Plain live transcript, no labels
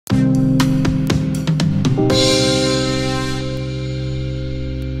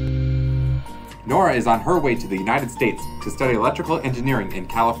Nora is on her way to the United States to study electrical engineering in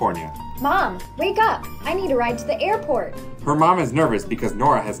California. Mom, wake up! I need a ride to the airport. Her mom is nervous because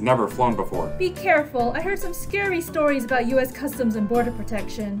Nora has never flown before. Be careful. I heard some scary stories about U.S. Customs and Border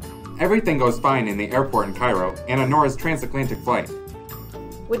Protection. Everything goes fine in the airport in Cairo and on Nora's transatlantic flight.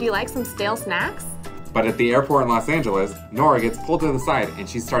 Would you like some stale snacks? But at the airport in Los Angeles, Nora gets pulled to the side and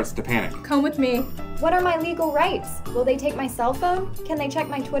she starts to panic. Come with me. What are my legal rights? Will they take my cell phone? Can they check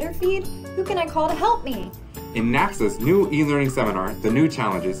my Twitter feed? Who can I call to help me? In NACSA's new e-learning seminar, The New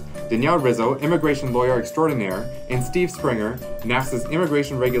Challenges, Danielle Rizzo, immigration lawyer extraordinaire, and Steve Springer, NACSA's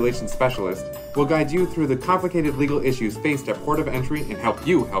immigration relations specialist, will guide you through the complicated legal issues faced at port of entry and help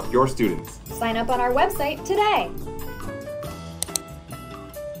you help your students. Sign up on our website today.